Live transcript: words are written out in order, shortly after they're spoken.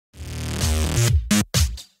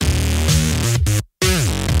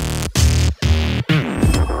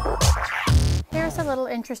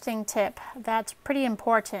interesting tip that's pretty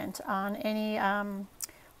important on any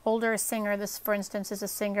older Singer. This, for instance, is a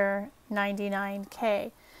Singer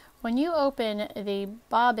 99K. When you open the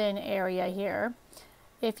bobbin area here,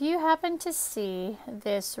 if you happen to see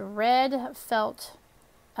this red felt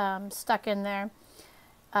stuck in there,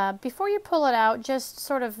 before you pull it out, just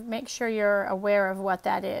sort of make sure you're aware of what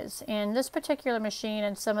that is. In this particular machine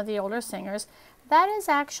and some of the older Singers, that is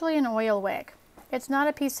actually an oil wick. It's not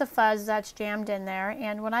a piece of fuzz that's jammed in there,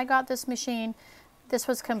 and when I got this machine, this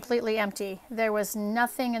was completely empty. There was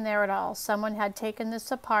nothing in there at all. Someone had taken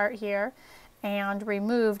this apart here and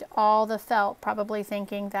removed all the felt, probably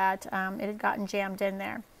thinking that it had gotten jammed in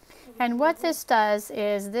there. And what this does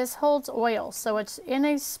is this holds oil. So it's in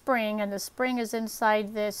a spring, and the spring is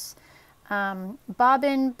inside this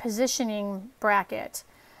bobbin positioning bracket.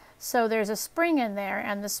 So there's a spring in there,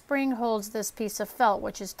 and the spring holds this piece of felt,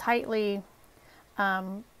 which is tightly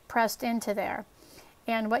pressed into there.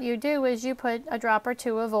 And what you do is you put a drop or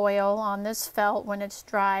two of oil on this felt when it's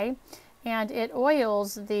dry, and it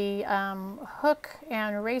oils the hook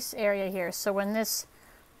and race area here. So when this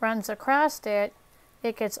runs across it,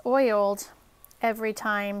 it gets oiled every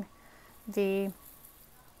time the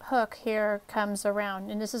hook here comes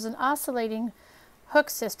around. And this is an oscillating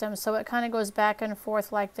hook system, so it kind of goes back and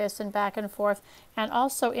forth like this and back and forth. And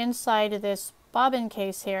also inside of this bobbin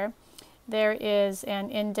case here, there is an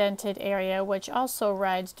indented area which also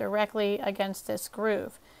rides directly against this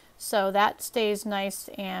groove. So that stays nice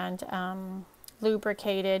and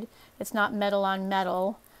lubricated. It's not metal on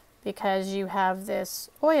metal because you have this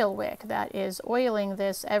oil wick that is oiling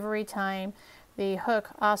this every time the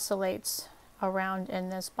hook oscillates around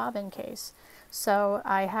in this bobbin case. So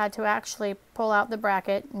I had to actually pull out the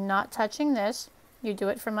bracket, not touching this. You do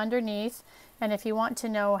it from underneath, and if you want to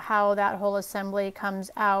know how that whole assembly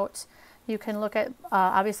comes out, you can look at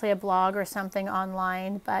obviously a blog or something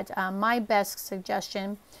online, but my best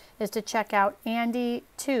suggestion is to check out Andy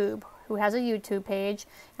Tube, who has a YouTube page,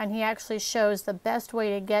 and he actually shows the best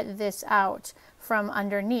way to get this out from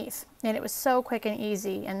underneath. And it was so quick and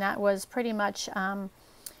easy, and that was pretty much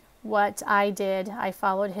what I did. I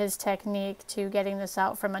followed his technique to getting this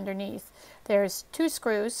out from underneath. There's two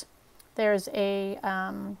screws. There's a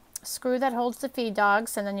screw that holds the feed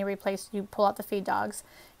dogs, and then you pull out the feed dogs.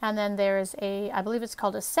 And then there's I believe it's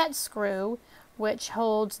called a set screw, which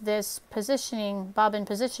holds this bobbin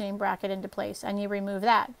positioning bracket into place, and you remove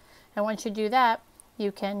that. And once you do that,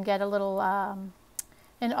 you can get a little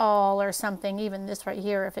an awl or something. Even this right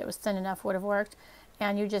here, if it was thin enough, would have worked.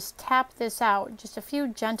 And you just tap this out, just a few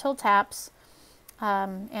gentle taps,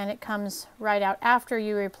 and it comes right out after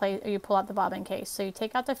you pull out the bobbin case. So you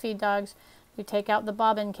take out the feed dogs, you take out the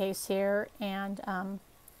bobbin case here, and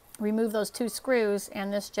remove those two screws,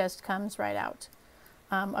 and this just comes right out.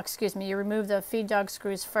 Excuse me, you remove the feed dog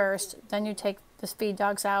screws first, then you take the feed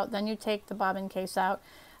dogs out, then you take the bobbin case out,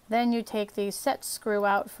 then you take the set screw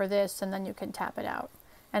out for this, and then you can tap it out.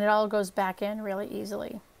 And it all goes back in really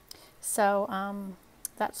easily. So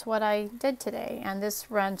that's what I did today, and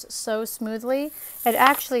this runs so smoothly. It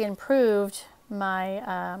actually improved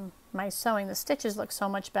my my sewing. The stitches look so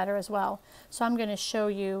much better as well. So I'm going to show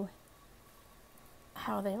you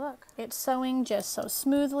how they look. It's sewing just so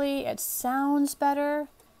smoothly. It sounds better.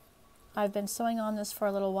 I've been sewing on this for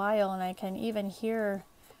a little while, and I can even hear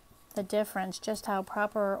the difference, just how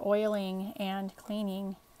proper oiling and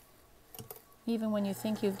cleaning, even when you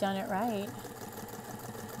think you've done it right,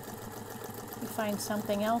 you find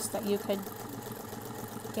something else that you could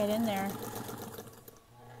get in there.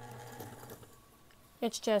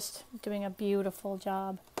 It's just doing a beautiful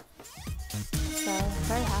job. So,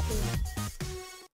 very happy.